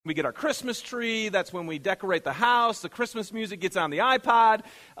We get our Christmas tree. That's when we decorate the house. The Christmas music gets on the iPod.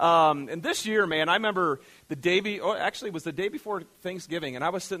 And this year, man, I remember it was the day before Thanksgiving, and I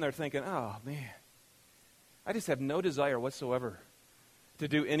was sitting there thinking, oh, man, I just have no desire whatsoever to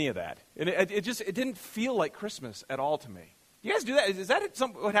do any of that. And it didn't feel like Christmas at all to me. You guys do that? Is that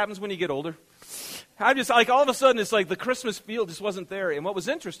what happens when you get older? I just, like, all of a sudden, it's like the Christmas feel just wasn't there. And what was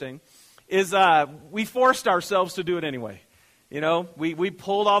interesting is we forced ourselves to do it anyway. You know, we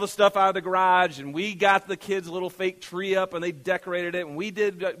pulled all the stuff out of the garage, and we got the kids' little fake tree up, and they decorated it,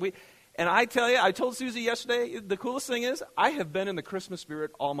 and and I tell you, I told Susie yesterday, the coolest thing is, I have been in the Christmas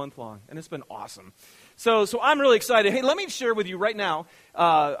spirit all month long, and it's been awesome. So I'm really excited. Hey, let me share with you right now,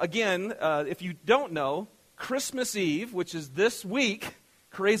 again, if you don't know, Christmas Eve, which is this week,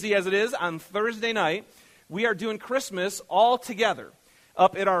 crazy as it is, on Thursday night, we are doing Christmas all together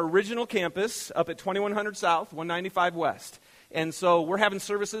up at our original campus, up at 2100 South, 195 West. And so we're having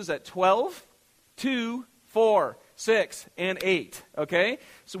services at 12, 2, 4, 6, and 8, okay?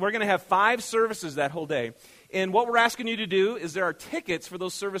 So we're going to have 5 services that whole day. And what we're asking you to do is there are tickets for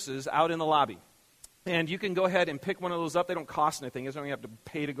those services out in the lobby. And you can go ahead and pick one of those up. They don't cost anything. You don't have to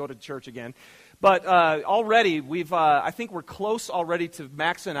pay to go to church again. But already, I think we're close already to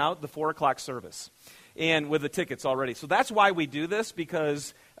maxing out the 4 o'clock service. And with the tickets already. So that's why we do this,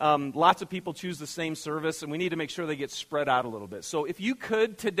 because lots of people choose the same service, and we need to make sure they get spread out a little bit. So if you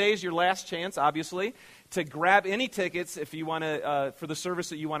could, today's your last chance, obviously, to grab any tickets if you want to, for the service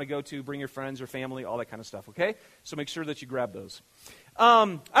that you want to go to, bring your friends or family, all that kind of stuff, okay? So make sure that you grab those.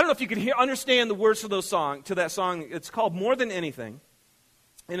 I don't know if you could understand the words to that song. It's called More Than Anything.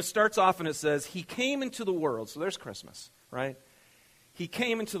 And it starts off and it says, He came into the world. So there's Christmas, right? He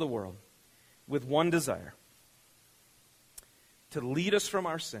came into the world with one desire, to lead us from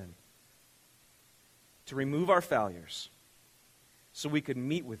our sin, to remove our failures, so we could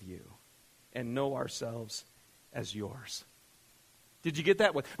meet with you and know ourselves as yours. Did you get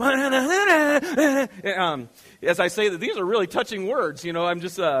that one? As I say that, these are really touching words, you know,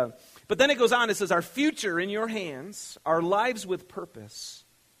 but then it goes on, it says, our future in your hands, our lives with purpose,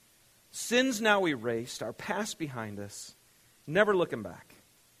 sins now erased, our past behind us, never looking back.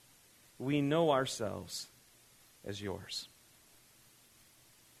 We know ourselves as yours.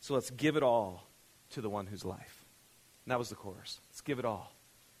 So let's give it all to the one whose life. And that was the chorus. Let's give it all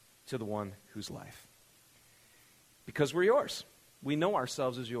to the one whose life. Because we're yours. We know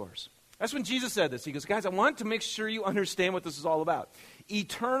ourselves as yours. That's when Jesus said this. He goes, guys, I want to make sure you understand what this is all about.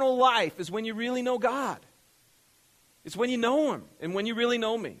 Eternal life is when you really know God. It's when you know Him and when you really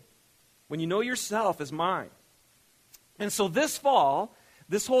know me. When you know yourself as mine. And so this fall,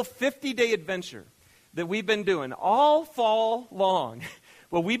 this whole 50-day adventure that we've been doing all fall long,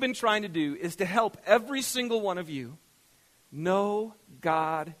 what we've been trying to do is to help every single one of you know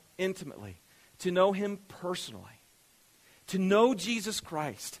God intimately, to know Him personally, to know Jesus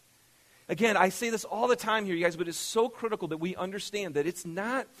Christ. Again, I say this all the time here, you guys, but it's so critical that we understand that it's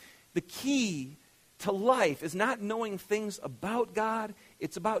not the key to life is not knowing things about God,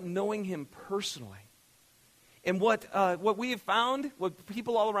 it's about knowing Him personally. And what we have found, what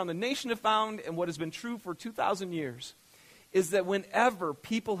people all around the nation have found, and what has been true for 2,000 years, is that whenever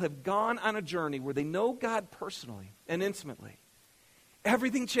people have gone on a journey where they know God personally and intimately,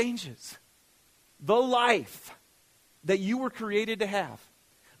 everything changes. The life that you were created to have,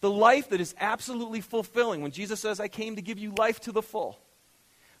 the life that is absolutely fulfilling, when Jesus says, I came to give you life to the full,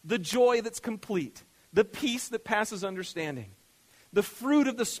 the joy that's complete, the peace that passes understanding, the fruit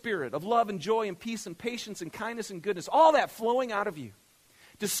of the Spirit of love and joy and peace and patience and kindness and goodness, all that flowing out of you.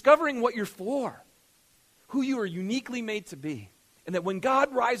 Discovering what you're for, who you are uniquely made to be. And that when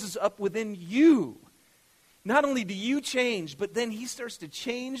God rises up within you, not only do you change, but then He starts to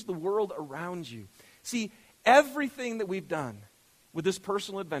change the world around you. See, everything that we've done with this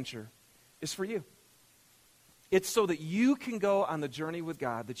personal adventure is for you. It's so that you can go on the journey with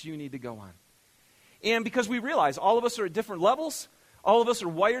God that you need to go on. And because we realize all of us are at different levels, all of us are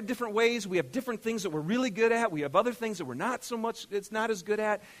wired different ways. We have different things that we're really good at. We have other things that we're not so much, it's not as good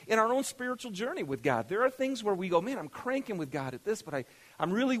at. In our own spiritual journey with God, there are things where we go, man, I'm cranking with God at this, but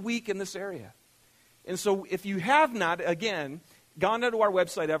I'm really weak in this area. And so if you have not, again, gone onto our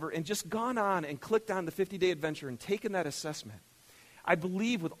website ever and just gone on and clicked on the 50-day adventure and taken that assessment, I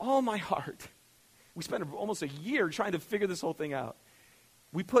believe with all my heart, we spent almost a year trying to figure this whole thing out.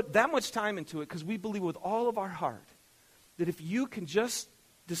 We put that much time into it because we believe with all of our heart that if you can just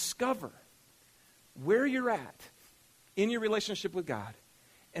discover where you're at in your relationship with God,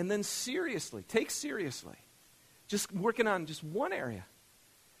 and then take seriously, just working on just one area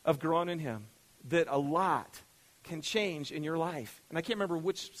of growing in Him, that a lot can change in your life. And I can't remember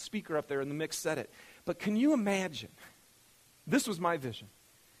which speaker up there in the mix said it, but can you imagine? This was my vision.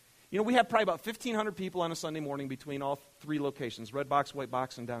 You know, we have probably about 1,500 people on a Sunday morning between all three locations, Red Box, White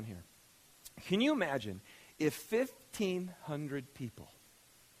Box, and down here. Can you imagine if 1,500 people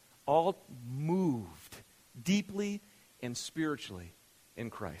all moved deeply and spiritually in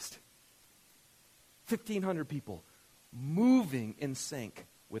Christ? 1,500 people moving in sync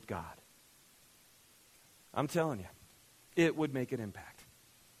with God. I'm telling you, it would make an impact.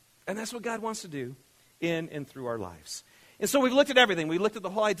 And that's what God wants to do in and through our lives. And so we've looked at everything. We looked at the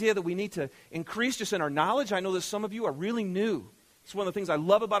whole idea that we need to increase just in our knowledge. I know that some of you are really new. It's one of the things I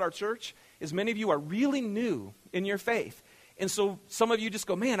love about our church is many of you are really new in your faith. And so some of you just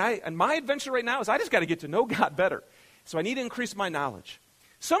go, man, and my adventure right now is I just got to get to know God better. So I need to increase my knowledge.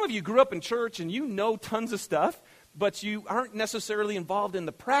 Some of you grew up in church and you know tons of stuff, but you aren't necessarily involved in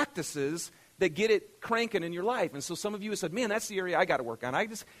the practices that get it cranking in your life. And so some of you have said, man, that's the area I got to work on. I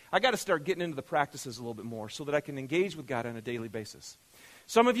got to start getting into the practices a little bit more so that I can engage with God on a daily basis.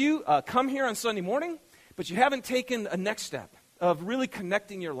 Some of you come here on Sunday morning, but you haven't taken a next step of really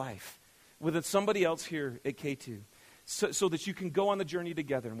connecting your life with somebody else here at K2 so that you can go on the journey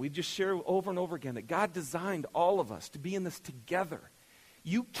together. And we just share over and over again that God designed all of us to be in this together.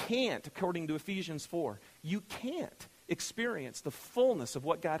 You can't, according to Ephesians 4, you can't experience the fullness of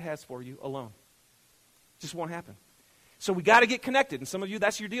what God has for you alone. It just won't happen. So we got to get connected. And some of you,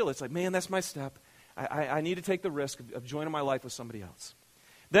 that's your deal. It's like, man, that's my step. I need to take the risk of joining my life with somebody else.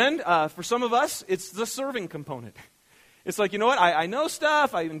 Then, for some of us, it's the serving component. It's like, you know what, I know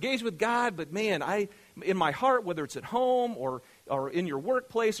stuff, I engage with God, but man, in my heart, whether it's at home or in your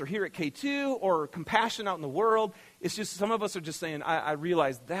workplace or here at K2 or compassion out in the world, it's just some of us are just saying, I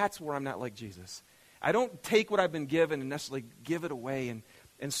realize that's where I'm not like Jesus. I don't take what I've been given and necessarily give it away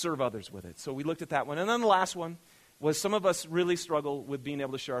and serve others with it. So we looked at that one. And then the last one was some of us really struggle with being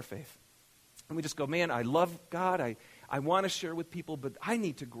able to share our faith. And we just go, man, I love God. I want to share with people, but I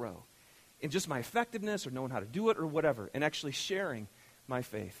need to grow in just my effectiveness or knowing how to do it or whatever, and actually sharing my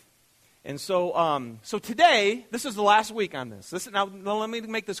faith. And so today, this is the last week on this. Now, let me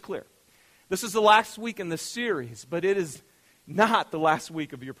make this clear. This is the last week in this series, but it is not the last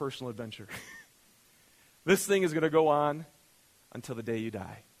week of your personal adventure. This thing is going to go on until the day you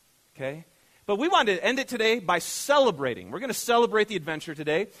die, okay? But we wanted to end it today by celebrating. We're going to celebrate the adventure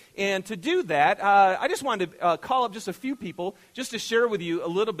today. And to do that, I just wanted to call up just a few people just to share with you a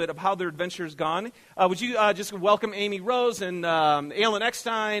little bit of how their adventure has gone. Would you just welcome Amy Rose and Alan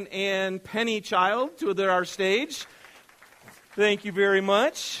Eckstein and Penny Child to our stage? Thank you very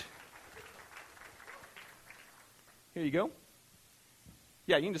much. Here you go.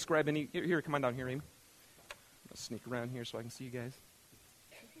 Yeah, you can just grab any. Here, come on down here, Amy. I'll sneak around here so I can see you guys.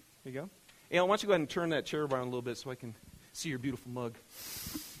 Here you go. Alan, why don't you go ahead and turn that chair around a little bit so I can see your beautiful mug.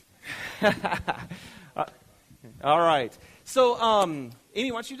 All right. So,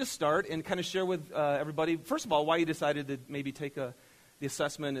 Amy, why don't you just start and kind of share with everybody, first of all, why you decided to maybe take the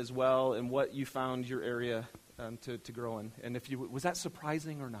assessment as well and what you found your area to grow in. And was that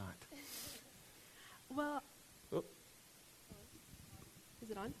surprising or not? Well,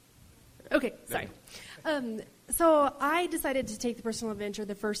 is it on? Okay, sorry. So I decided to take the personal adventure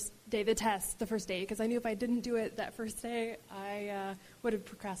the first day, the test, the first day, because I knew if I didn't do it that first day, I would have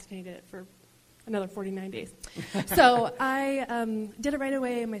procrastinated it for another 49 days. So I did it right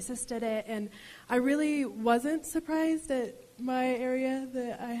away, and my sis did it, and I really wasn't surprised at my area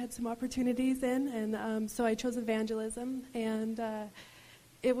that I had some opportunities in, and so I chose evangelism, and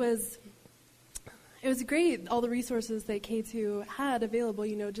it was great, all the resources that K2 had available,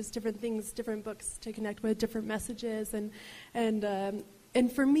 just different things, different books to connect with, different messages.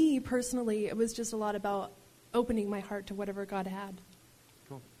 And for me, personally, it was just a lot about opening my heart to whatever God had.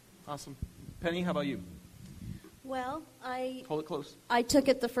 Cool. Awesome. Penny, how about you? Well, Hold it close. I took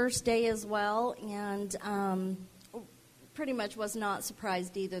it the first day as well, and pretty much was not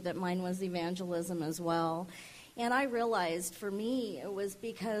surprised either that mine was evangelism as well. And I realized for me it was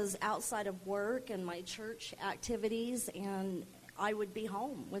because outside of work and my church activities, and I would be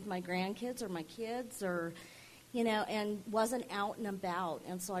home with my grandkids or my kids or, and wasn't out and about.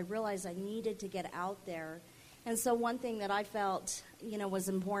 And so I realized I needed to get out there. And so one thing that I felt, was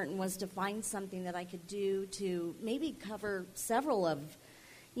important was to find something that I could do to maybe cover several of,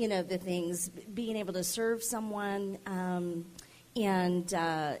 the things, being able to serve someone and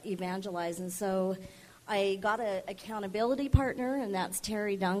evangelize. And so I got an accountability partner, and that's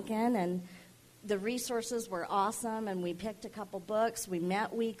Terry Duncan, and the resources were awesome, and we picked a couple books. We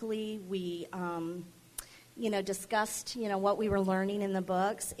met weekly. We, discussed, what we were learning in the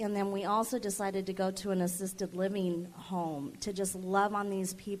books. And then we also decided to go to an assisted living home to just love on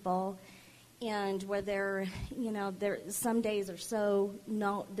these people. And where some days are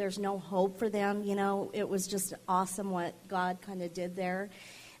there's no hope for them. It was just awesome what God kind of did there.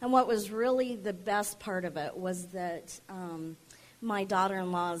 And what was really the best part of it was that my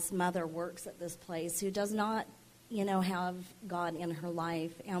daughter-in-law's mother works at this place, who does not, have God in her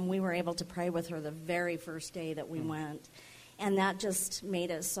life. And we were able to pray with her the very first day that we went. And that just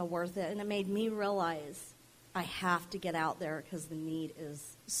made it so worth it. And it made me realize I have to get out there because the need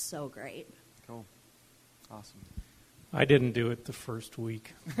is so great. Cool. Awesome. I didn't do it the first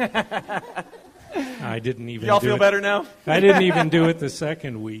week. I didn't even. Y'all feel better now? I didn't even do it the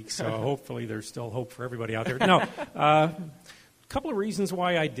second week, so hopefully there's still hope for everybody out there. No, a couple of reasons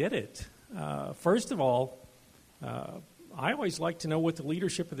why I did it. First of all, I always like to know what the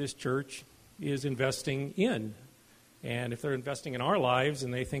leadership of this church is investing in. And if they're investing in our lives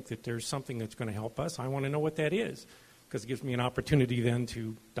and they think that there's something that's going to help us, I want to know what that is, because it gives me an opportunity then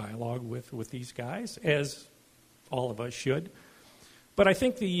to dialogue with these guys, as all of us should. But I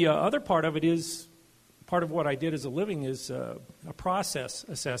think the other part of it is, part of what I did as a living is a process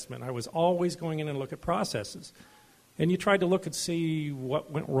assessment. I was always going in and look at processes. And you tried to look and see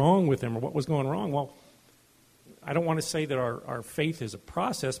what went wrong with them or what was going wrong. Well, I don't want to say that our faith is a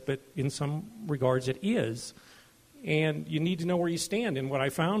process, but in some regards it is. And you need to know where you stand. And what I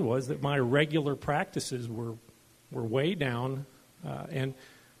found was that my regular practices were way down. And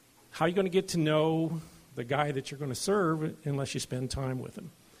how are you going to get to know the guy that you're going to serve unless you spend time with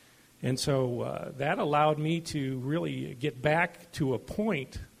him? And so that allowed me to really get back to a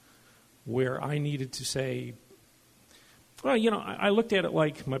point where I needed to say, well, I looked at it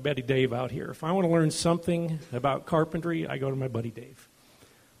like my buddy Dave out here. If I want to learn something about carpentry, I go to my buddy Dave.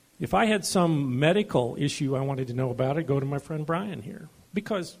 If I had some medical issue I wanted to know about, I'd go to my friend Brian here,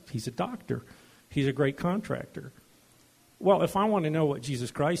 because he's a doctor. He's a great contractor. Well, if I want to know what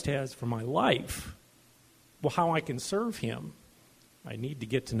Jesus Christ has for my life, well, how I can serve him, I need to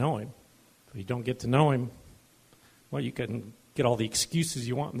get to know him. If you don't get to know him, well, you can get all the excuses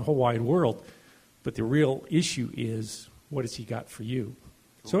you want in the whole wide world, but the real issue is, what has he got for you?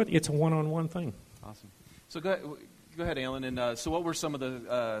 Cool. So it's a one-on-one thing. Awesome. So go ahead, Alan. And so what were some of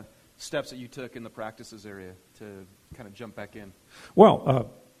the steps that you took in the practices area to kind of jump back in? Well,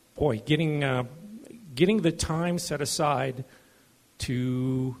 getting the time set aside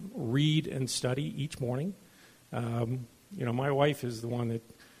to read and study each morning. My wife is the one that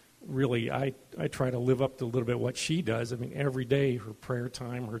really, I try to live up to a little bit what she does. I mean, every day, her prayer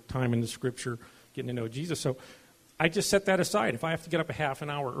time, her time in the Scripture, getting to know Jesus. So I just set that aside. If I have to get up a half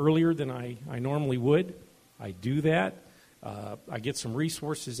an hour earlier than I normally would, I do that. I get some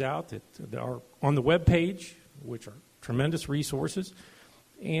resources out that are on the web page, which are tremendous resources.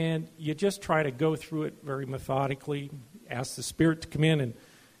 And you just try to go through it very methodically, ask the Spirit to come in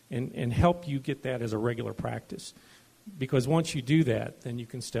and help you get that as a regular practice. Because once you do that, then you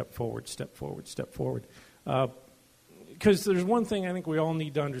can step forward. Because there's one thing I think we all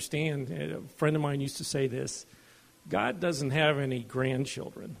need to understand. A friend of mine used to say this: God doesn't have any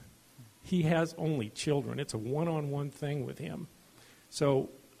grandchildren. He has only children. It's a one-on-one thing with him. So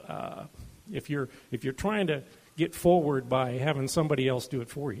if you're trying to get forward by having somebody else do it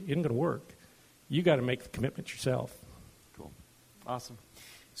for you, it isn't going to work. You got to make the commitment yourself. Cool. Awesome.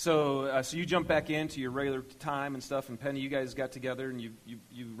 So you jump back into your regular time and stuff, and Penny, you guys got together and you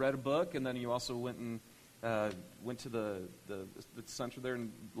read a book, and then you also went to the center there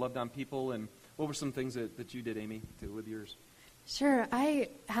and loved on people. And what were some things that you did, Amy, with yours? Sure. I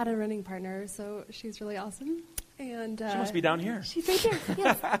had a running partner, so she's really awesome. And she must be down here. She's right there,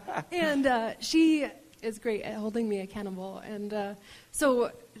 yes. And she is great at holding me accountable. And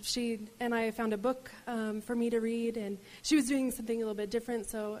so she and I found a book for me to read, and she was doing something a little bit different.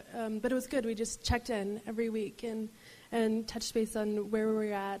 So, but it was good. We just checked in every week and touched base on where we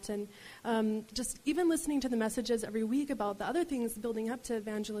were at, and just even listening to the messages every week about the other things building up to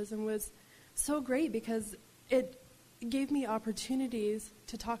evangelism was so great, because it gave me opportunities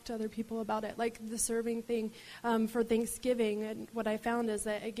to talk to other people about it, like the serving thing for Thanksgiving. And what I found is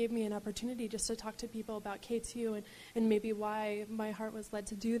that it gave me an opportunity just to talk to people about K2 and maybe why my heart was led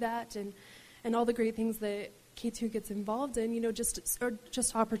to do that, and all the great things that K2 gets involved in,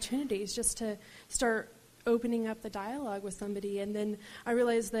 just opportunities just to start opening up the dialogue with somebody. And then I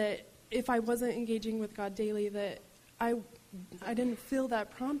realized that if I wasn't engaging with God daily, that I didn't feel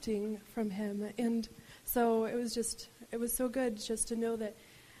that prompting from him. And so it was so good just to know that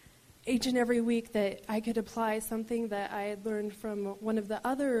each and every week that I could apply something that I had learned from one of the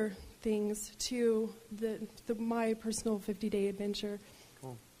other things to my personal 50-day adventure.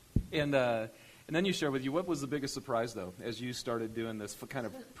 Cool. And then you share with you, what was the biggest surprise, though, as you started doing this, kind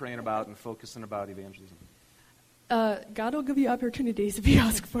of praying about and focusing about evangelism? God will give you opportunities if you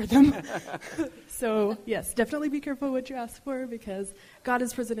ask for them. So, yes, definitely be careful what you ask for, because God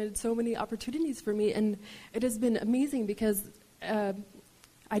has presented so many opportunities for me, and it has been amazing because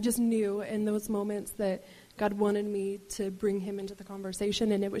I just knew in those moments that God wanted me to bring him into the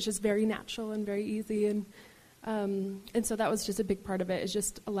conversation, and it was just very natural and very easy, and so that was just a big part of it, is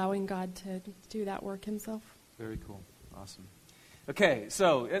just allowing God to do that work himself. Very cool. Awesome. Okay,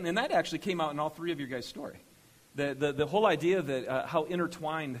 so, and that actually came out in all three of your guys' story. The whole idea that how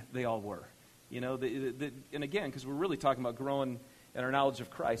intertwined they all were. You know, and again, because we're really talking about growing in our knowledge of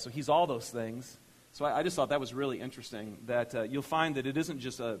Christ, so he's all those things. So I just thought that was really interesting, that you'll find that it isn't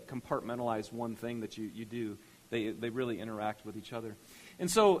just a compartmentalized one thing that you do. They really interact with each other.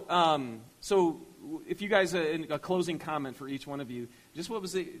 And so if you guys, a closing comment for each one of you, just what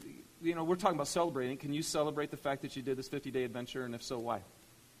was we're talking about celebrating. Can you celebrate the fact that you did this 50-day adventure, and if so, why?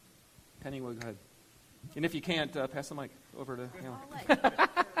 Penny, well, go ahead. And if you can't, pass the mic over to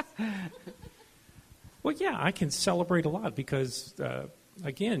Alan. Well, yeah, I can celebrate a lot because,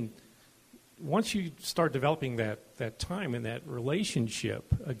 again, once you start developing that time and that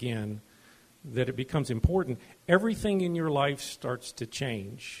relationship again, that it becomes important, everything in your life starts to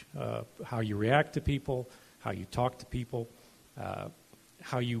change. How you react to people, how you talk to people,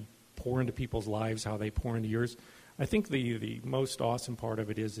 how you pour into people's lives, how they pour into yours. I think the most awesome part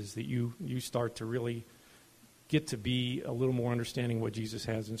of it is that you start to really get to be a little more understanding what Jesus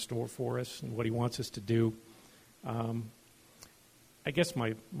has in store for us and what he wants us to do. I guess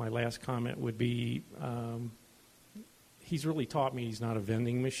my last comment would be he's really taught me he's not a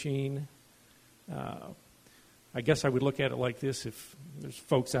vending machine. I guess I would look at it like this. If there's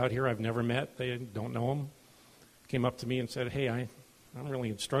folks out here I've never met, they don't know him, came up to me and said, hey, I'm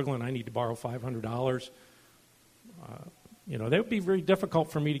really struggling. I need to borrow $500. That would be very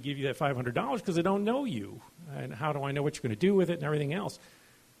difficult for me to give you that $500 because I don't know you. And how do I know what you're going to do with it and everything else?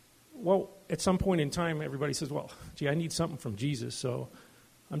 Well, at some point in time, everybody says, well, gee, I need something from Jesus, so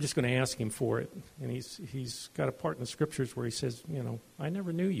I'm just going to ask him for it. And he's got a part in the scriptures where he says, I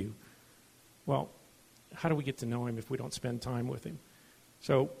never knew you. Well, how do we get to know him if we don't spend time with him?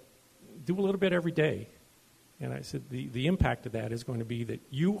 So do a little bit every day. And I said the impact of that is going to be that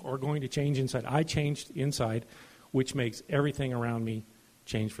you are going to change inside. I changed inside, which makes everything around me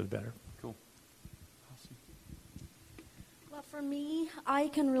change for the better. Cool. Awesome. Well, for me, I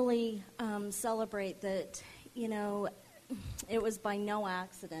can really celebrate that, it was by no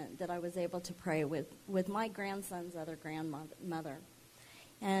accident that I was able to pray with my grandson's other grandmother.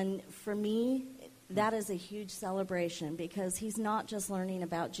 And for me, that is a huge celebration because he's not just learning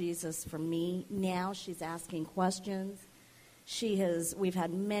about Jesus from me. Now she's asking questions. We've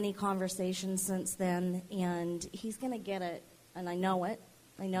had many conversations since then, and he's going to get it, and I know it.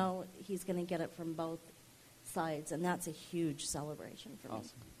 I know he's going to get it from both sides, and that's a huge celebration for me.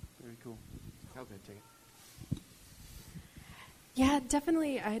 Awesome. Very cool. How good, take it. Yeah,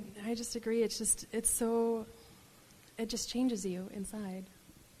 definitely. I just agree. It just changes you inside.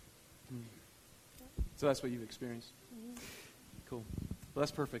 So that's what you've experienced. Cool. Well,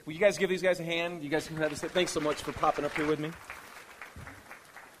 that's perfect. Will you guys give these guys a hand? You guys can have this. Thanks so much for popping up here with me.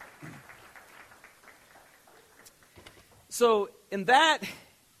 So, and that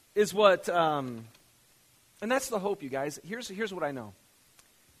is what, and that's the hope, you guys. Here's what I know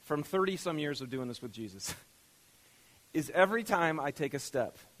from 30-some years of doing this with Jesus, is every time I take a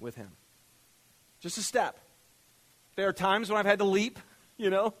step with him, just a step. There are times when I've had to leap,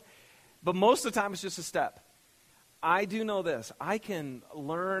 but most of the time it's just a step. I do know this. I can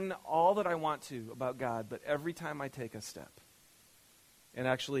learn all that I want to about God, but every time I take a step and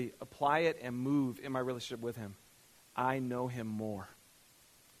actually apply it and move in my relationship with him, I know him more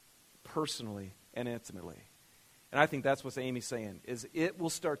personally and intimately. And I think that's what Amy's saying, is it will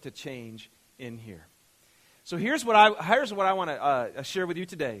start to change in here. So here's what I want to share with you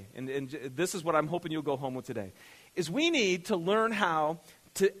today, and this is what I'm hoping you'll go home with today, is we need to learn how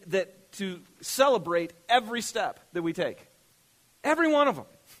to celebrate every step that we take. Every one of them.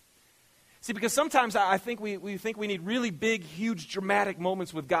 See, because sometimes I think we think we need really big, huge, dramatic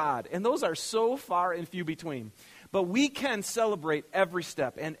moments with God, and those are so far and few between. But we can celebrate every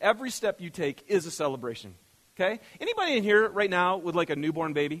step, and every step you take is a celebration. Okay? Anybody in here right now with like a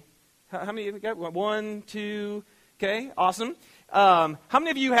newborn baby? How many of you got? 1, 2, okay, awesome. How many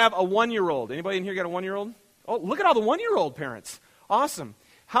of you have a 1-year-old? Anybody in here got a 1-year-old? Oh, look at all the 1-year-old parents. Awesome.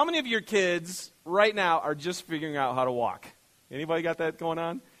 How many of your kids right now are just figuring out how to walk? Anybody got that going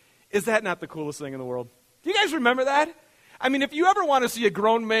on? Is that not the coolest thing in the world? Do you guys remember that? I mean, if you ever want to see a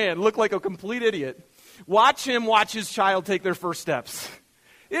grown man look like a complete idiot, watch him watch his child take their first steps.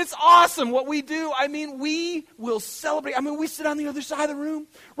 It's awesome what we do. I mean, we will celebrate. I mean, we sit on the other side of the room,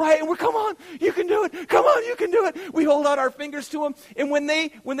 right? And we're, come on, you can do it. Come on, you can do it. We hold out our fingers to them. And when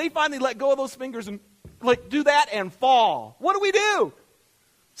they finally let go of those fingers and like do that and fall, what do?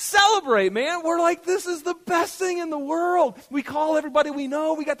 Celebrate, man. We're like, this is the best thing in the world. We call everybody we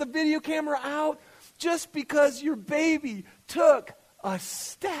know. We got the video camera out just because your baby took a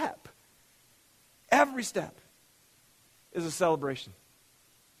step. Every step is a celebration.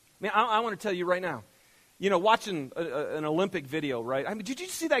 I mean, I want to tell you right now, watching an Olympic video, right? I mean, did you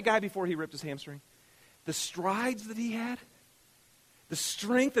see that guy before he ripped his hamstring? The strides that he had, the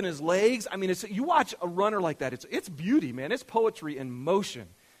strength in his legs. I mean, you watch a runner like that, it's beauty, man. It's poetry in motion.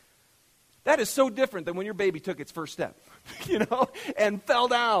 That is so different than when your baby took its first step, and fell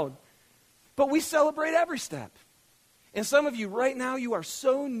down. But we celebrate every step. And some of you right now, you are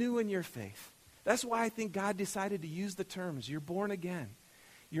so new in your faith. That's why I think God decided to use the terms, you're born again.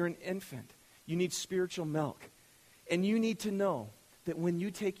 You're an infant. You need spiritual milk. And you need to know that when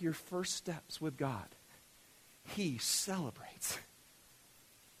you take your first steps with God, He celebrates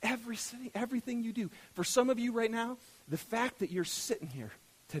everything you do. For some of you right now, the fact that you're sitting here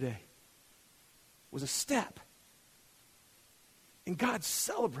today was a step. And God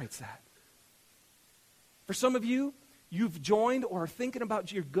celebrates that. For some of you, you've joined or are thinking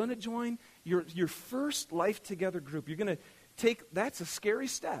about you're going to join your first Life Together group. You're going to that's a scary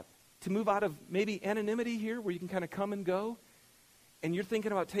step to move out of maybe anonymity here where you can kind of come and go. And you're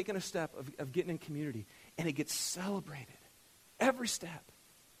thinking about taking a step of getting in community. And it gets celebrated. Every step.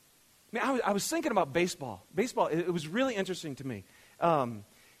 I mean, I was thinking about baseball. Baseball, it was really interesting to me.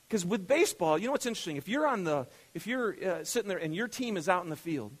 Because with baseball, you know what's interesting? If you're sitting there and your team is out in the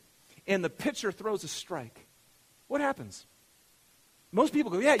field and the pitcher throws a strike, what happens? Most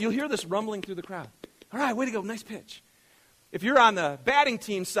people go, yeah, you'll hear this rumbling through the crowd. All right, way to go, nice pitch. If you're on the batting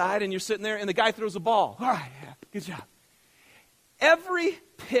team side and you're sitting there and the guy throws a ball, all right, yeah, good job. Every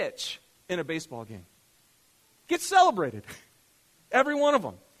pitch in a baseball game gets celebrated. Every one of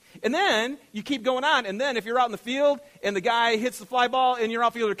them. And then you keep going on, and then if you're out in the field and the guy hits the fly ball and your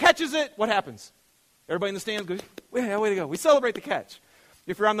outfielder catches it, what happens? Everybody in the stands goes, yeah, way to go. We celebrate the catch.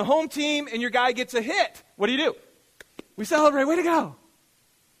 If you're on the home team and your guy gets a hit, what do? We celebrate, way to go.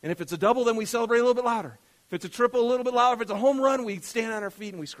 And if it's a double, then we celebrate a little bit louder. If it's a triple, a little bit louder. If it's a home run, we stand on our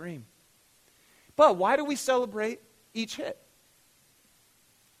feet and we scream. But why do we celebrate each hit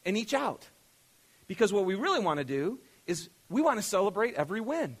and each out? Because what we really want to do is we want to celebrate every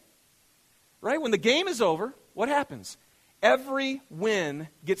win. Right? When the game is over, what happens? Every win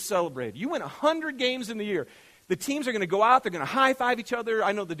gets celebrated. You win 100 games in the year. The teams are going to go out. They're going to high-five each other.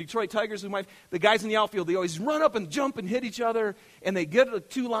 I know the Detroit Tigers, the guys in the outfield, they always run up and jump and hit each other, and they get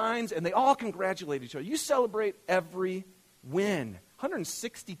 2 lines, and they all congratulate each other. You celebrate every win.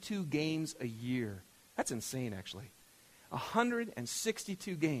 162 games a year. That's insane, actually.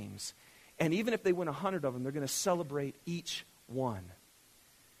 162 games. And even if they win 100 of them, they're going to celebrate each one.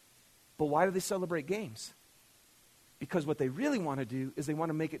 But why do they celebrate games? Because what they really want to do is they want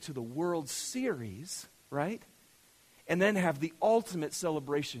to make it to the World Series, right? And then have the ultimate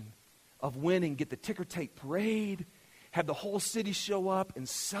celebration of winning, get the ticker tape parade, have the whole city show up and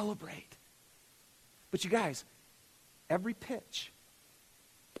celebrate. But you guys, every pitch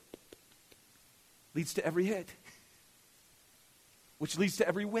leads to every hit, which leads to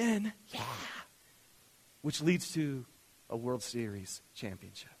every win, which leads to a World Series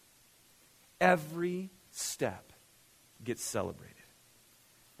championship. Every step gets celebrated.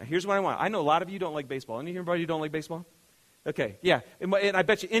 Now, here's what I want. I know a lot of you don't like baseball. Anybody who don't like baseball? Okay, yeah. And I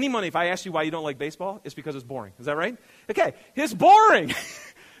bet you any money if I ask you why you don't like baseball, it's because it's boring. Is that right? Okay, it's boring.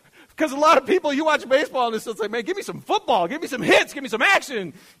 Because a lot of people, you watch baseball and it's like, man, give me some football, give me some hits, give me some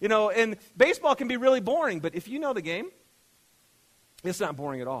action. And baseball can be really boring. But if you know the game, it's not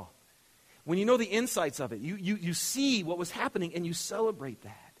boring at all. When you know the insights of it, you see what was happening and you celebrate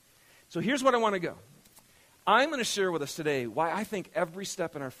that. So here's what I want to go. I'm going to share with us today why I think every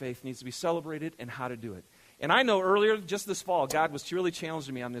step in our faith needs to be celebrated and how to do it. And I know earlier, just this fall, God was really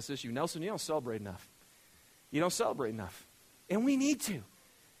challenging me on this issue. Nelson, you don't celebrate enough. You don't celebrate enough. And we need to.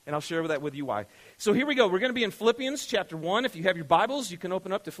 And I'll share that with you why. So here we go. We're going to be in Philippians chapter 1. If you have your Bibles, you can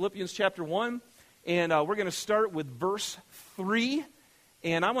open up to Philippians chapter 1. And we're going to start with verse 3.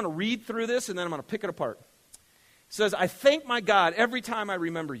 And I'm going to read through this, and then I'm going to pick it apart. It says, I thank my God every time I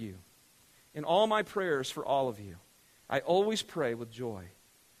remember you. In all my prayers for all of you, I always pray with joy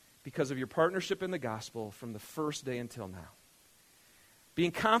because of your partnership in the gospel from the first day until now.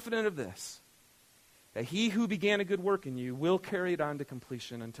 being confident of this, that he who began a good work in you will carry it on to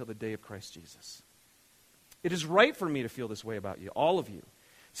completion until the day of Christ Jesus. It is right for me to feel this way about you, all of you,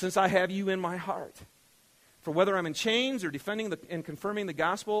 since I have you in my heart. For whether I'm in chains or defending and confirming the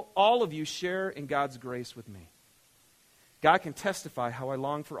gospel, all of you share in God's grace with me. God can testify how I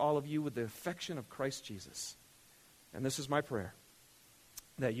long for all of you with the affection of Christ Jesus. And this is my prayer,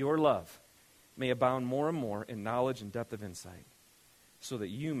 that your love may abound more and more in knowledge and depth of insight, so that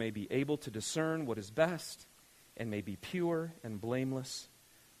you may be able to discern what is best and may be pure and blameless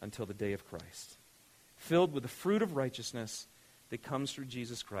until the day of Christ, filled with the fruit of righteousness that comes through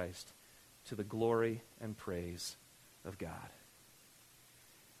Jesus Christ, to the glory and praise of God.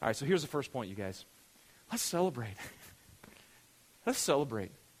 All right, so here's the first point, you guys. Let's celebrate. Let's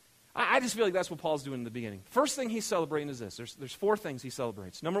celebrate. I just feel like that's what Paul's doing in the beginning. First thing he's celebrating is this. There's 4 things he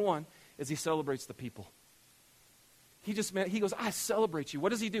celebrates. Number 1 is he celebrates the people. He goes, I celebrate you. What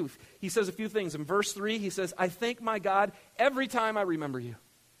does he do? He says a few things. In verse 3, he says, I thank my God every time I remember you.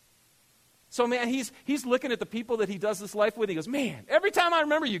 So, man, he's looking at the people that he does this life with. He goes, man, every time I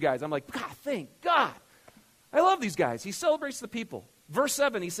remember you guys, I'm like, God, thank God. I love these guys. He celebrates the people. Verse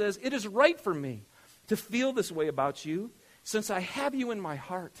 7, he says, it is right for me to feel this way about you, since I have you in my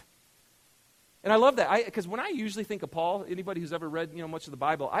heart. And I love that, because when I usually think of Paul, anybody who's ever read much of the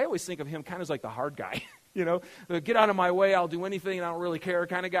Bible, I always think of him kind of as like the hard guy. Get out of my way, I'll do anything, and I don't really care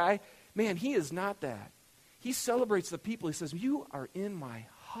kind of guy. Man, he is not that. He celebrates the people. He says, you are in my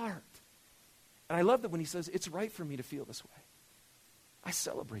heart. And I love that when he says, it's right for me to feel this way. I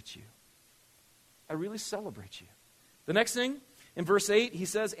celebrate you. I really celebrate you. The next thing, in verse 8, he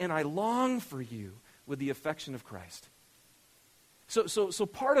says, and I long for you with the affection of Christ. So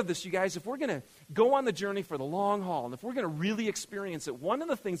part of this, you guys, if we're going to go on the journey for the long haul, and if we're going to really experience it, one of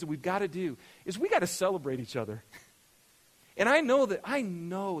the things that we've got to do is we got to celebrate each other. And I know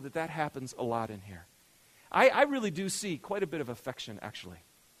that happens a lot in here. I really do see quite a bit of affection, actually,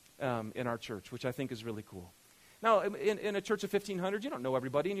 in our church, which I think is really cool. Now, in a church of 1,500, you don't know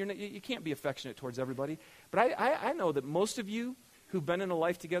everybody, and you can't be affectionate towards everybody. But I know that most of you who've been in a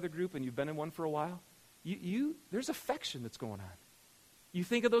Life Together group, and you've been in one for a while, there's affection that's going on. You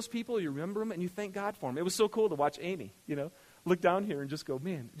think of those people, you remember them, and you thank God for them. It was so cool to watch Amy, look down here and just go,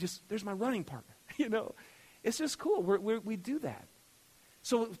 man, there's my running partner, It's just cool. We do that.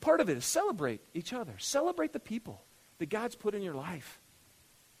 So part of it is celebrate each other. Celebrate the people that God's put in your life.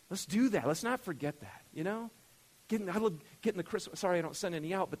 Let's do that. Let's not forget that, I love getting the Christmas, sorry I don't send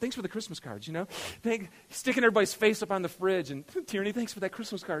any out, but thanks for the Christmas cards, Sticking everybody's face up on the fridge, and Tierney, thanks for that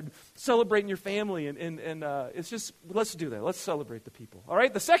Christmas card. Celebrating your family, and it's just, let's do that. Let's celebrate the people. All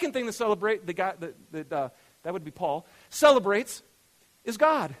right, the second thing to celebrate, the guy that would be Paul, celebrates is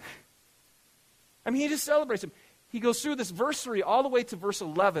God. I mean, he just celebrates him. He goes through this verse 3 all the way to verse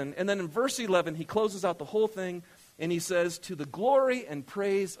 11, and then in verse 11, he closes out the whole thing, and he says, to the glory and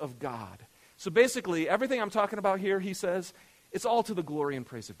praise of God. So basically, everything I'm talking about here, he says, it's all to the glory and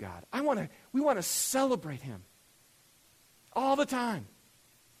praise of God. We want to celebrate him all the time.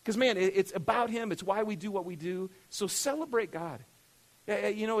 Because, man, it's about him. It's why we do what we do. So celebrate God.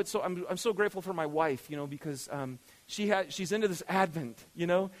 I'm so grateful for my wife, because she's into this Advent, I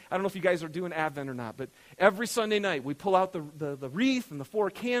don't know if you guys are doing Advent or not, but every Sunday night we pull out the wreath and the 4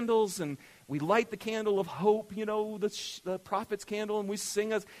 candles, and we light the candle of hope, the prophet's candle, and we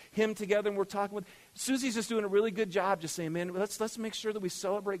sing a hymn together, and we're talking with Susie's just doing a really good job just saying, man, let's make sure that we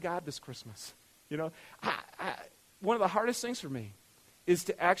celebrate God this Christmas. One of the hardest things for me is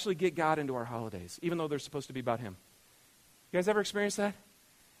to actually get God into our holidays, even though they're supposed to be about him. You guys ever experienced that?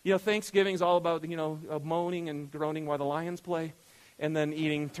 Thanksgiving's all about, moaning and groaning while the lions play, and then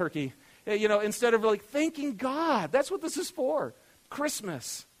eating turkey. Instead of like thanking God. That's what this is for.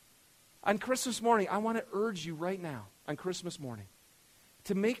 Christmas. On Christmas morning, I want to urge you right now, on Christmas morning,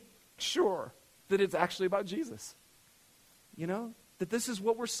 to make sure that it's actually about Jesus. That this is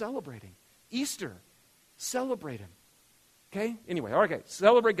what we're celebrating. Easter. Celebrate him. Okay? Anyway, all right, okay.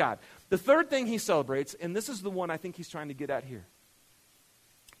 Celebrate God. The third thing he celebrates, and this is the one I think he's trying to get at here,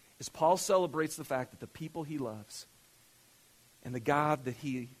 is Paul celebrates the fact that the people he loves and the God that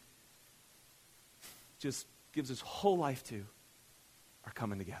he just gives his whole life to are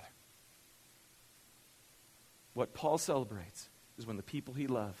coming together. What Paul celebrates is when the people he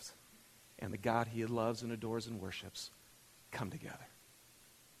loves and the God he loves and adores and worships come together.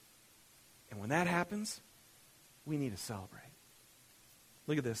 And when that happens, we need to celebrate.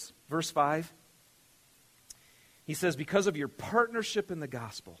 Look at this. Verse 5. He says, because of your partnership in the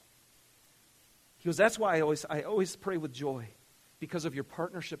gospel. He goes, that's why I always pray with joy, because of your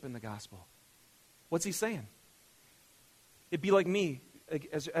partnership in the gospel. What's he saying? It'd be like me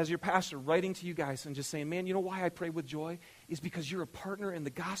as your pastor, writing to you guys and just saying, man, you know why I pray with joy? Is because you're a partner in the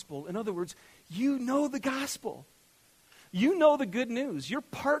gospel. In other words, you know the gospel. You know the good news. You're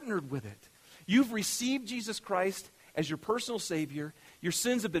partnered with it. You've received Jesus Christ as your personal Savior. Your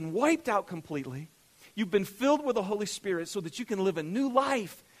sins have been wiped out completely. You've been filled with the Holy Spirit so that you can live a new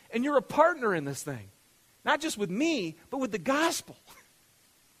life. And you're a partner in this thing. Not just with me, but with the gospel.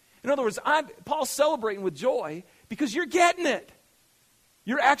 In other words, Paul's celebrating with joy because you're getting it.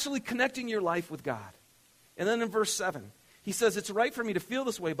 You're actually connecting your life with God. And then in verse 7, he says, it's right for me to feel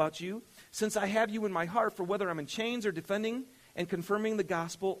this way about you, since I have you in my heart, for whether I'm in chains or defending and confirming the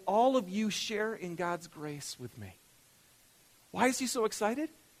gospel, all of you share in God's grace with me. Why is he so excited?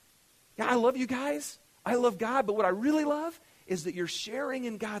 Yeah, I love you guys. I love God, but what I really love is that you're sharing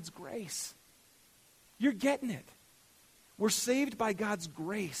in God's grace. You're getting it. We're saved by God's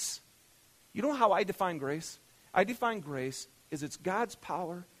grace. You know how I define grace? I define grace as it's God's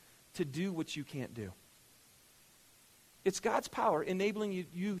power to do what you can't do. It's God's power enabling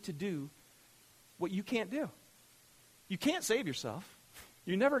you to do what you can't do. You can't save yourself.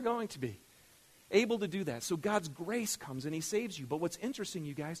 You're never going to be able to do that. So God's grace comes and he saves you. But what's interesting,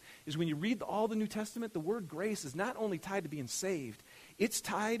 you guys, is when you read all the New Testament, the word grace is not only tied to being saved, it's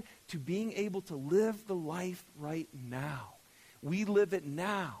tied to being able to live the life right now. We live it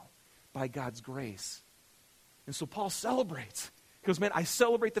now by God's grace. And so Paul celebrates. He goes, man, I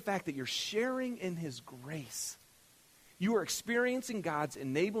celebrate the fact that you're sharing in his grace. You are experiencing God's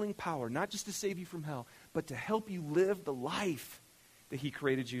enabling power, not just to save you from hell, but to help you live the life that he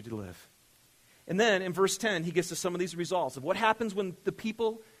created you to live. And then in verse 10, he gets to some of these results of what happens when the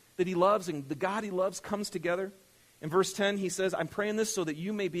people that he loves and the God he loves comes together. In verse 10, he says, I'm praying this so that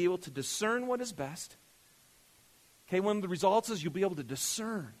you may be able to discern what is best. Okay, one of the results is you'll be able to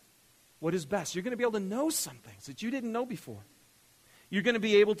discern what is best. You're going to be able to know some things that you didn't know before. You're going to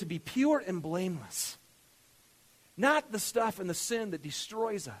be able to be pure and blameless. Not the stuff and the sin that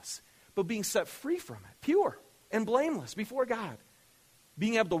destroys us, but being set free from it. Pure and blameless before God.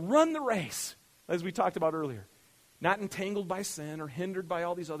 Being able to run the race, as we talked about earlier. Not entangled by sin or hindered by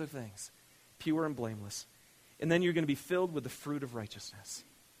all these other things. Pure and blameless. And then you're going to be filled with the fruit of righteousness.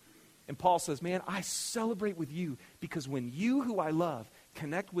 And Paul says, man, I celebrate with you because when you, who I love,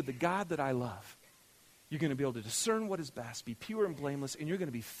 connect with the God that I love, you're going to be able to discern what is best, be pure and blameless, and you're going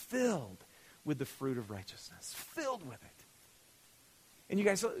to be filled with the fruit of righteousness. Filled with it. And you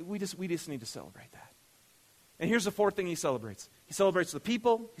guys, we just need to celebrate that. And here's the fourth thing he celebrates. He celebrates the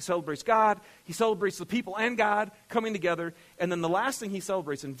people, he celebrates God, he celebrates the people and God coming together. And then the last thing he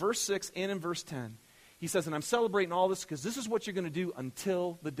celebrates in verse 6 and in verse 10, he says, and I'm celebrating all this because this is what you're going to do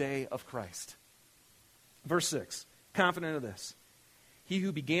until the day of Christ. Verse 6, confident of this. He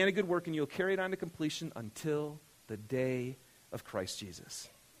who began a good work in you will carry it on to completion until the day of Christ Jesus.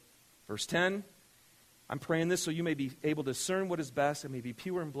 Verse 10, I'm praying this so you may be able to discern what is best and may be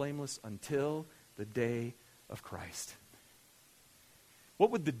pure and blameless until the day of Christ.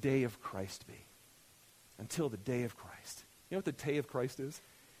 What would the day of Christ be? Until the day of Christ. You know what the day of Christ is?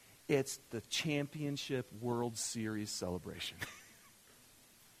 It's the championship World Series celebration.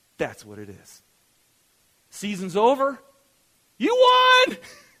 That's what it is. Season's over. You won!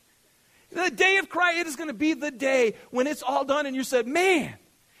 The day of Christ, it is going to be the day when it's all done and you said, man,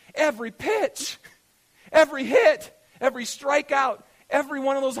 every pitch, every hit, every strikeout, every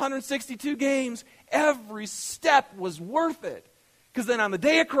one of those 162 games, every step was worth it. Because then on the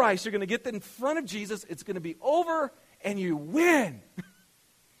day of Christ, you're going to get in front of Jesus, it's going to be over, and you win.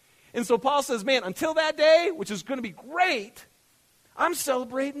 And so Paul says, man, until that day, which is going to be great, I'm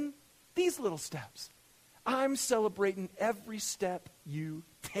celebrating these little steps. I'm celebrating every step you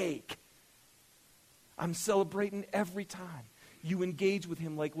take. I'm celebrating every time you engage with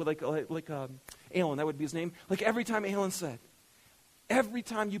him like Alan, that would be his name. Like every time Alan said, every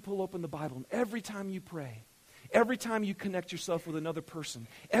time you pull open the Bible, and every time you pray, every time you connect yourself with another person,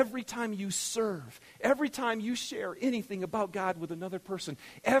 every time you serve, every time you share anything about God with another person,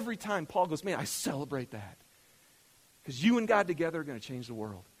 every time Paul goes, man, I celebrate that. Because you and God together are going to change the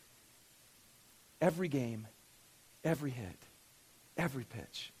world. Every game, every hit, every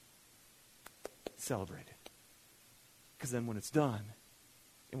pitch, celebrate it. Because then when it's done,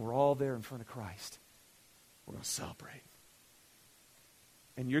 and we're all there in front of Christ, we're going to celebrate.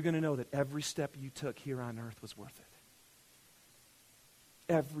 And you're going to know that every step you took here on earth was worth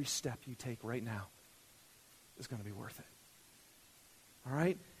it. Every step you take right now is going to be worth it. All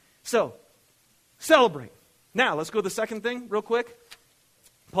right? So, celebrate. Now, let's go to the second thing real quick.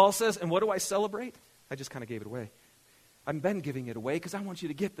 Paul says, and what do I celebrate? I just kind of gave it away. I've been giving it away because I want you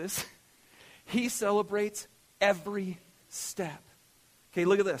to get this. He celebrates every step. Okay,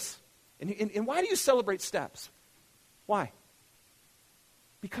 look at this. And why do you celebrate steps? Why?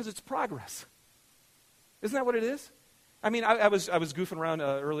 Because it's progress. Isn't that what it is? I mean, I was goofing around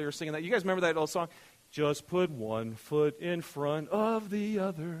earlier singing that. You guys remember that old song? Just put one foot in front of the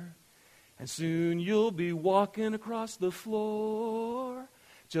other, and soon you'll be walking across the floor.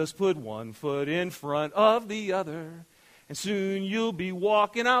 Just put one foot in front of the other, and soon you'll be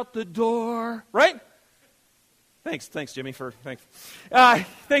walking out the door. Right? Thanks, Jimmy,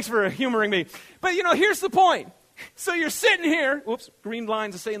 thanks for humoring me. But, here's the point. So you're sitting here. Whoops, green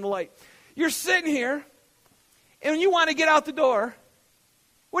lines are saying the light. You're sitting here, and you want to get out the door.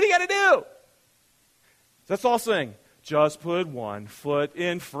 What do you got to do? Let's all sing. Just put one foot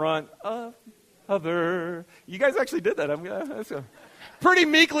in front of the other. You guys actually did that. That's pretty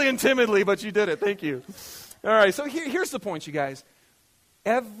meekly and timidly, but you did it. Thank you. All right, so here's the point, you guys.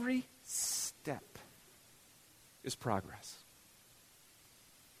 Every step is progress.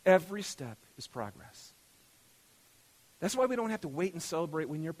 Every step is progress. That's why we don't have to wait and celebrate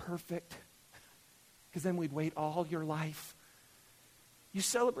when you're perfect, because then we'd wait all your life. You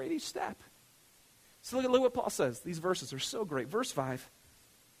celebrate each step. So look what Paul says. These verses are so great. Verse 5,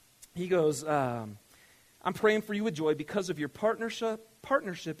 he goes, I'm praying for you with joy because of your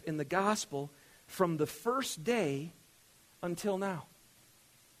partnership in the gospel from the first day until now.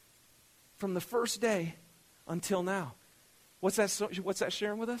 From the first day until now. What's that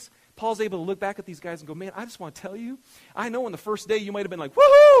sharing with us? Paul's able to look back at these guys and go, man, I just want to tell you, I know on the first day you might have been like,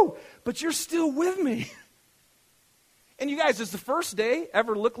 woohoo, but you're still with me. And you guys, does the first day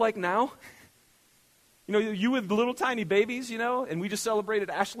ever look like now? You with little tiny babies, and we just celebrated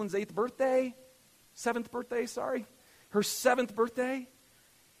Ashlyn's 7th birthday. Her 7th birthday.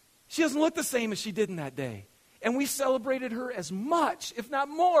 She doesn't look the same as she did in that day. And we celebrated her as much, if not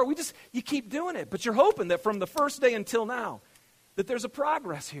more. You keep doing it. But you're hoping that from the first day until now, that there's a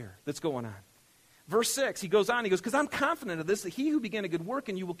progress here that's going on. Verse 6, he goes on, because I'm confident of this, that he who began a good work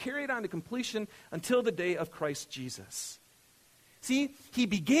in you will carry it on to completion until the day of Christ Jesus. See, he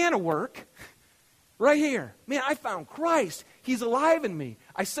began a work right here. Man, I found Christ. He's alive in me.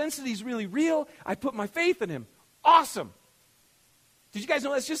 I sense that he's really real. I put my faith in him. Awesome. Did you guys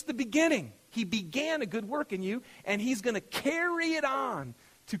know that's just the beginning? He began a good work in you, and he's going to carry it on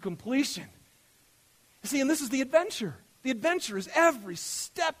to completion. See, and this is the adventure. The adventure is every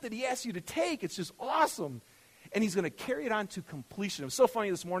step that he asks you to take. It's just awesome. And he's going to carry it on to completion. It was so funny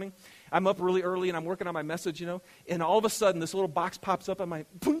this morning. I'm up really early, and I'm working on my message, and all of a sudden, this little box pops up on my,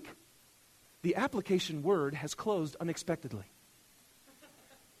 boink. The application word has closed unexpectedly.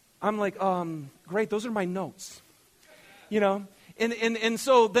 I'm like, great, those are my notes. And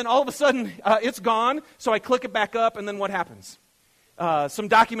so then all of a sudden, it's gone, so I click it back up, and then what happens? Some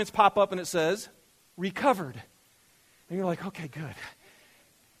documents pop up, and it says, recovered. And you're like, okay, good.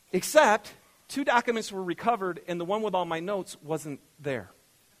 Except, 2 documents were recovered, and the one with all my notes wasn't there.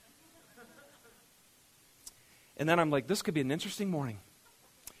 And then I'm like, this could be an interesting morning.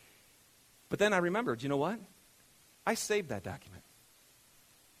 But then I remembered, you know what? I saved that document.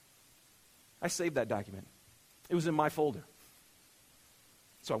 It was in my folder.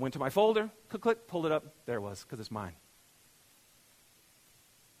 So I went to my folder, click, pulled it up. There it was, because it's mine.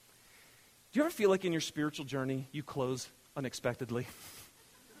 Do you ever feel like in your spiritual journey, you close unexpectedly?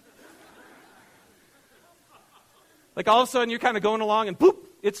 Like all of a sudden, you're kind of going along, and boop,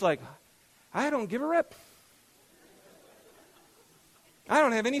 it's like, I don't give a rip. I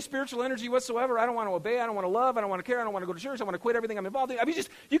don't have any spiritual energy whatsoever. I don't want to obey. I don't want to love. I don't want to care. I don't want to go to church. I want to quit everything I'm involved in.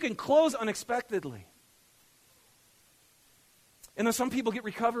 You can close unexpectedly. And then some people get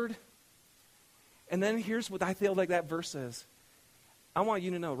recovered. And then here's what I feel like that verse says. I want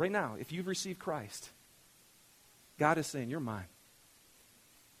you to know right now, if you've received Christ, God is saying, you're mine.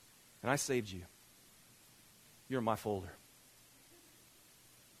 And I saved you. You're in my folder.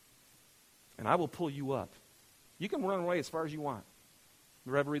 And I will pull you up. You can run away as far as you want.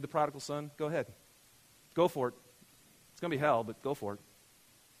 You ever read The Prodigal Son? Go ahead. Go for it. It's going to be hell, but go for it.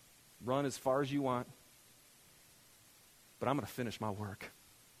 Run as far as you want. But I'm going to finish my work.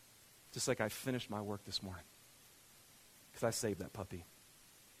 Just like I finished my work this morning. Because I saved that puppy.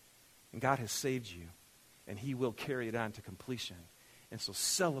 And God has saved you. And he will carry it on to completion. And so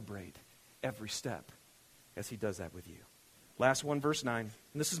celebrate every step as he does that with you. Last one, verse 9.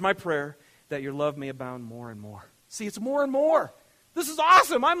 And this is my prayer, that your love may abound more and more. See, it's more and more. This is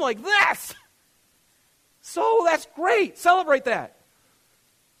awesome. I'm like this. So that's great. Celebrate that.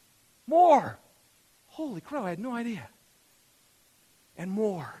 More. Holy crow, I had no idea. And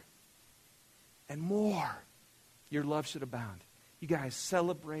more. And more. Your love should abound. You guys,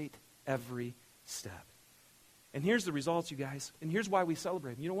 celebrate every step. And here's the results, you guys. And here's why we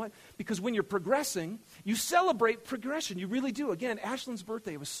celebrate. You know what? Because when you're progressing, you celebrate progression. You really do. Again, Ashlyn's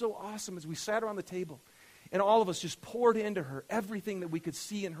birthday, it was so awesome as we sat around the table. And all of us just poured into her everything that we could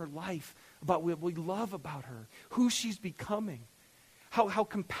see in her life about what we love about her, who she's becoming, how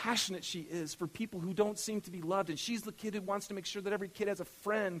compassionate she is for people who don't seem to be loved. And she's the kid who wants to make sure that every kid has a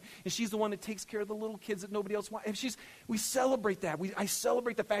friend. And she's the one that takes care of the little kids that nobody else wants. And we celebrate that. I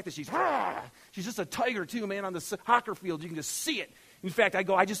celebrate the fact that she's just a tiger too, man, on the soccer field. You can just see it. In fact,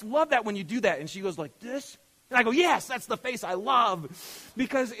 I just love that when you do that. And she goes like this. And I go, yes, that's the face I love.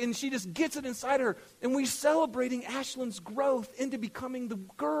 And she just gets it inside her. And we're celebrating Ashlyn's growth into becoming the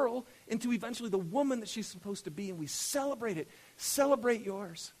girl, into eventually the woman that she's supposed to be. And we celebrate it. Celebrate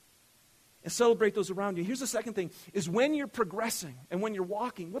yours. And celebrate those around you. Here's the second thing, is when you're progressing and when you're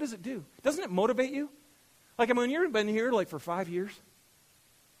walking, what does it do? Doesn't it motivate you? Like, I mean, you've been here like for 5 years.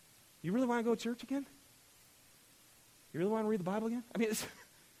 You really want to go to church again? You really want to read the Bible again? I mean,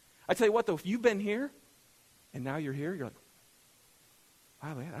 I tell you what, though, if you've been here, and now you're here, you're like,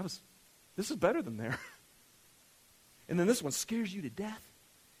 wow, man, this is better than there. And then this one scares you to death.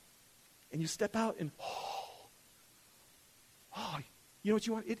 And you step out and, you know what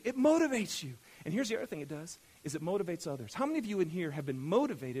you want? It motivates you. And here's the other thing it does, is it motivates others. How many of you in here have been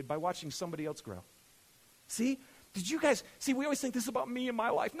motivated by watching somebody else grow? See? Did you guys, we always think this is about me and my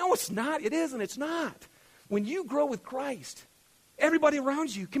life. No, it's not. It is and it's not. When you grow with Christ, everybody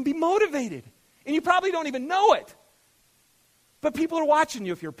around you can be motivated. And you probably don't even know it. But people are watching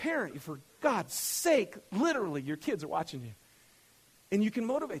you. If you're a parent, for God's sake, literally, your kids are watching you. And you can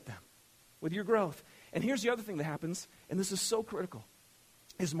motivate them with your growth. And here's the other thing that happens, and this is so critical,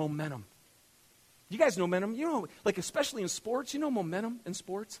 is momentum. You guys know momentum? You know, like especially in sports, you know momentum in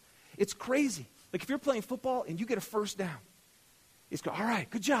sports? It's crazy. Like if you're playing football and you get a first down, it's go, all right,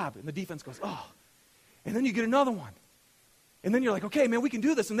 good job. And the defense goes, oh. And then you get another one. And then you're like, okay, man, we can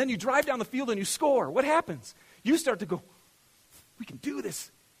do this. And then you drive down the field and you score. What happens? You start to go, we can do this.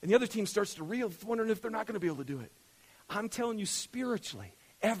 And the other team starts to reel, wondering if they're not going to be able to do it. I'm telling you spiritually,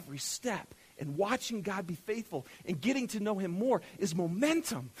 every step and watching God be faithful and getting to know him more is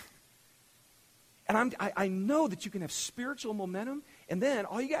momentum. And I know that you can have spiritual momentum, and then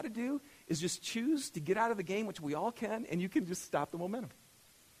all you got to do is just choose to get out of the game, which we all can, and you can just stop the momentum.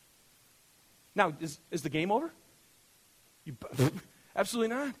 Now, is the game over?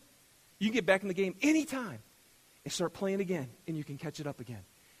 Absolutely not. You can get back in the game anytime and start playing again, and you can catch it up again.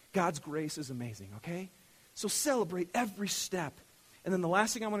 God's grace is amazing, okay? So celebrate every step. And then the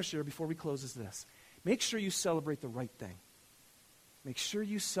last thing I want to share before we close is this. Make sure you celebrate the right thing. Make sure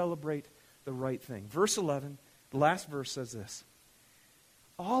you celebrate the right thing. Verse 11, the last verse says this.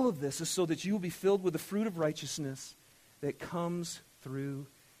 All of this is so that you will be filled with the fruit of righteousness that comes through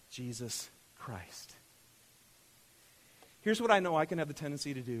Jesus Christ. Here's what I know I can have the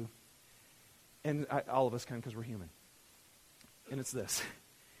tendency to do, and all of us can because we're human. And it's this.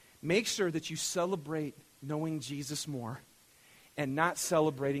 Make sure that you celebrate knowing Jesus more and not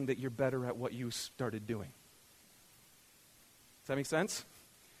celebrating that you're better at what you started doing. Does that make sense?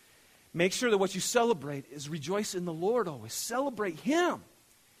 Make sure that what you celebrate is rejoice in the Lord always. Celebrate him.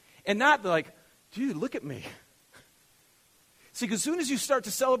 And not like, dude, look at me. See, because as soon as you start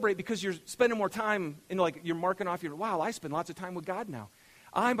to celebrate because you're spending more time and like you're marking off your, wow, I spend lots of time with God now.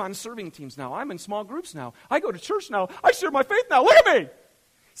 I'm on serving teams now. I'm in small groups now. I go to church now. I share my faith now. Look at me.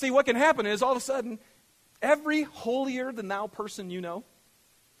 See, what can happen is all of a sudden, every holier than thou person you know,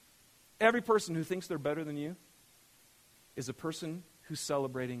 every person who thinks they're better than you is a person who's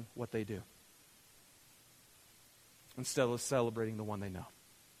celebrating what they do instead of celebrating the one they know.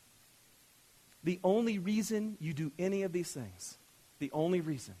 The only reason you do any of these things, the only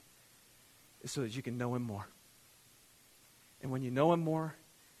reason, is so that you can know him more. And when you know him more,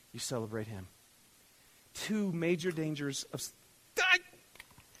 you celebrate him. Two major dangers of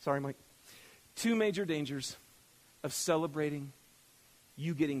celebrating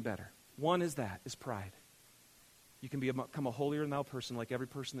you getting better. One is pride. You can become a holier than thou person like every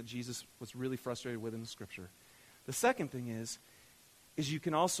person that Jesus was really frustrated with in the scripture. The second thing is you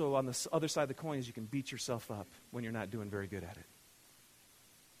can also, on the other side of the coin, is you can beat yourself up when you're not doing very good at it.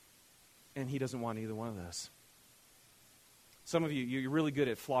 And he doesn't want either one of those. Some of you, you're really good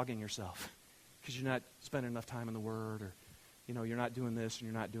at flogging yourself because you're not spending enough time in the Word, or you're not doing this and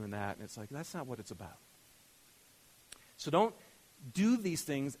you're not doing that. And it's like, that's not what it's about. So don't do these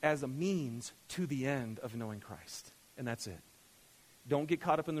things as a means to the end of knowing Christ. And that's it. Don't get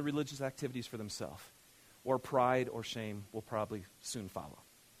caught up in the religious activities for themselves. Or pride or shame will probably soon follow.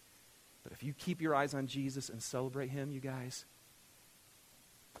 But if you keep your eyes on Jesus and celebrate him, you guys,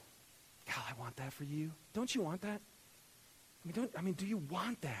 God, I want want that for you? Don't you want that? Do you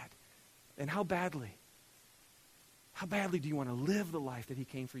want that? And how badly? How badly do you want to live the life that he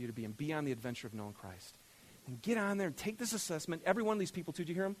came for you to be and be on the adventure of knowing Christ? And get on there and take this assessment. Every one of these people, too,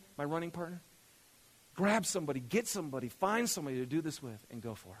 do you hear him? My running partner? Grab somebody, get somebody, find somebody to do this with, and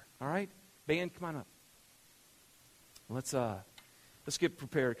go for it. All right? Band, come on up. Let's get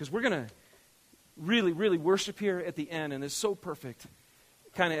prepared, because we're going to really, really worship here at the end, and it's so perfect,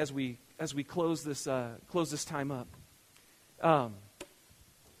 kind of as we close this time up.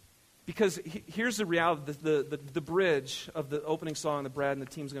 Because here's the reality: the bridge of the opening song that Brad and the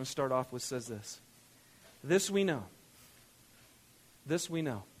team's going to start off with says this: "This we know. This we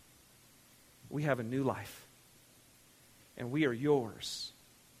know. We have a new life, and we are yours,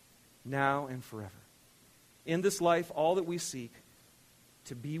 now and forever. In this life, all that we seek,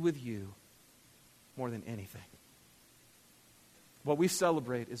 to be with you more than anything. What we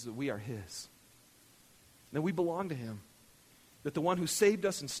celebrate is that we are his, that we belong to him, that the one who saved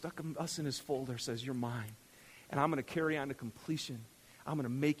us and stuck us in his folder says, you're mine, and I'm going to carry on to completion. I'm going to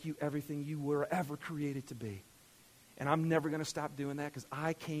make you everything you were ever created to be. And I'm never going to stop doing that, because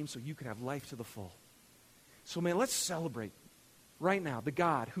I came so you could have life to the full. So, man, let's celebrate right now the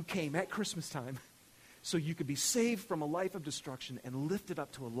God who came at Christmas time so you could be saved from a life of destruction and lifted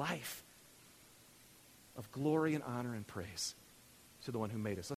up to a life of glory and honor and praise to the one who made us.